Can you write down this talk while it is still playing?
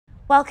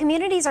While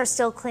communities are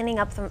still cleaning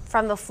up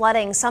from the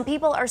flooding, some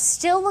people are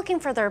still looking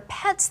for their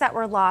pets that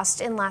were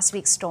lost in last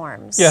week's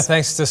storms. Yeah,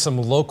 thanks to some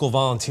local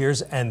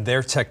volunteers and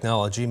their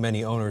technology,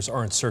 many owners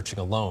aren't searching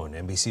alone.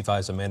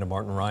 NBC5's Amanda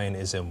Martin Ryan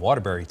is in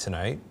Waterbury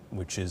tonight,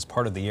 which is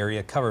part of the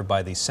area covered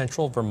by the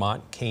Central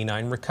Vermont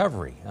Canine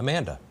Recovery.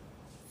 Amanda.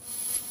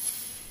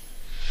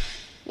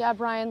 Yeah,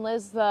 Brian,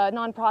 Liz, the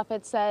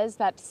nonprofit says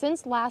that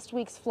since last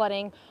week's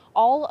flooding,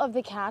 all of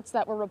the cats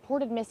that were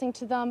reported missing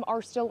to them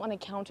are still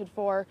unaccounted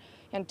for,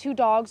 and 2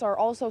 dogs are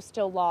also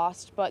still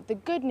lost. But the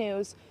good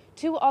news,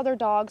 2 other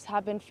dogs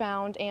have been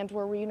found and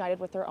were reunited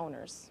with their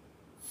owners.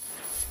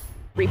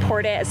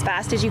 Report it as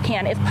fast as you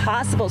can. If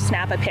possible,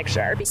 snap a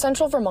picture.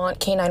 Central Vermont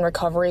Canine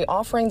Recovery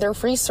offering their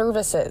free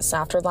services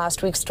after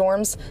last week's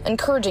storms,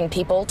 encouraging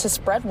people to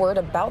spread word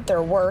about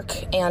their work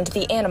and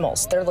the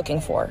animals they're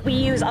looking for. We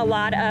use a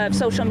lot of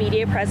social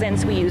media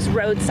presence. We use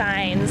road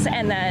signs,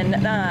 and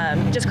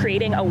then just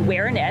creating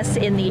awareness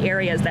in the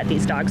areas that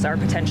these dogs are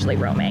potentially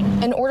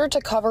roaming. In order to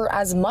cover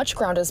as much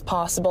ground as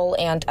possible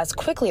and as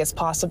quickly as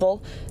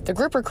possible, the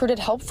group recruited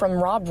help from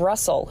Rob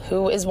Russell,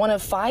 who is one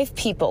of 5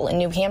 people in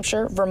New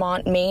Hampshire,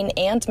 Vermont, Maine,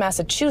 and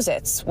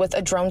Massachusetts with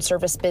a drone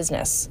service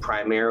business.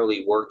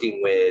 Primarily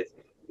working with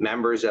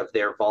members of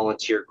their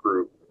volunteer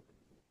group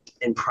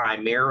and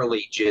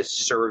primarily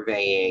just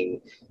surveying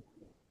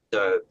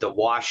the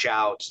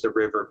washouts, the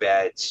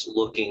riverbeds,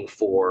 looking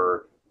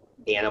for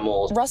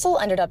animals. Russell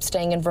ended up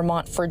staying in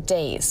Vermont for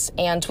days,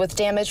 and with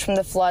damage from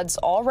the floods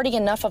already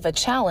enough of a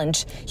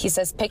challenge, he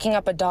says picking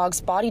up a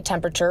dog's body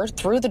temperature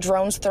through the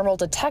drone's thermal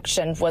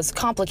detection was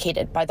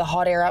complicated by the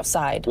hot air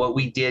outside. What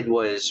we did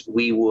was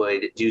we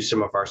would do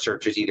some of our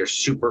searches either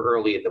super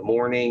early in the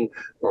morning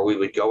or we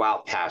would go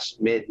out past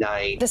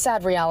midnight. The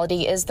sad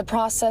reality is the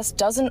process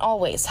doesn't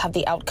always have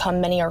the outcome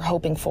many are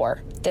hoping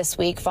for. This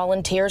week,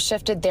 volunteers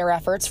shifted their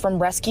efforts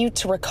from rescue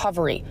to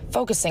recovery,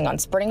 focusing on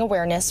spreading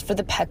awareness for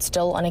the pets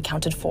still unaccounted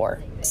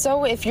for.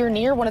 So if you're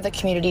near one of the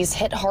communities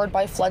hit hard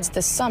by floods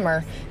this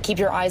summer, keep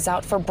your eyes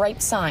out for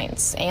bright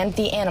signs and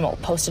the animal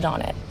posted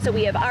on it. So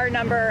we have our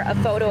number, a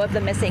photo of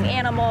the missing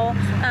animal,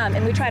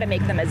 and we try to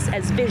make them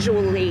as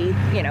visually,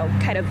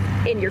 kind of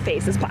in your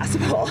face as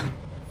possible.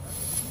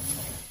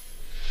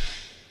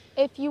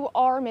 If you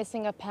are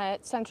missing a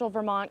pet, Central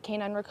Vermont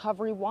Canine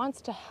Recovery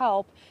wants to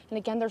help, and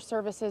again, their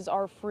services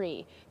are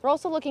free. They're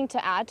also looking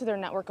to add to their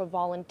network of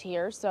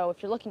volunteers, so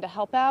if you're looking to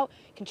help out,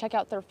 you can check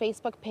out their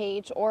Facebook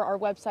page or our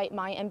website,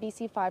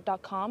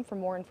 mynbc5.com, for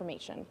more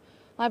information.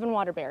 Live in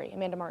Waterbury,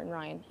 Amanda Martin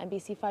Ryan,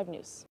 NBC5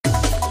 News.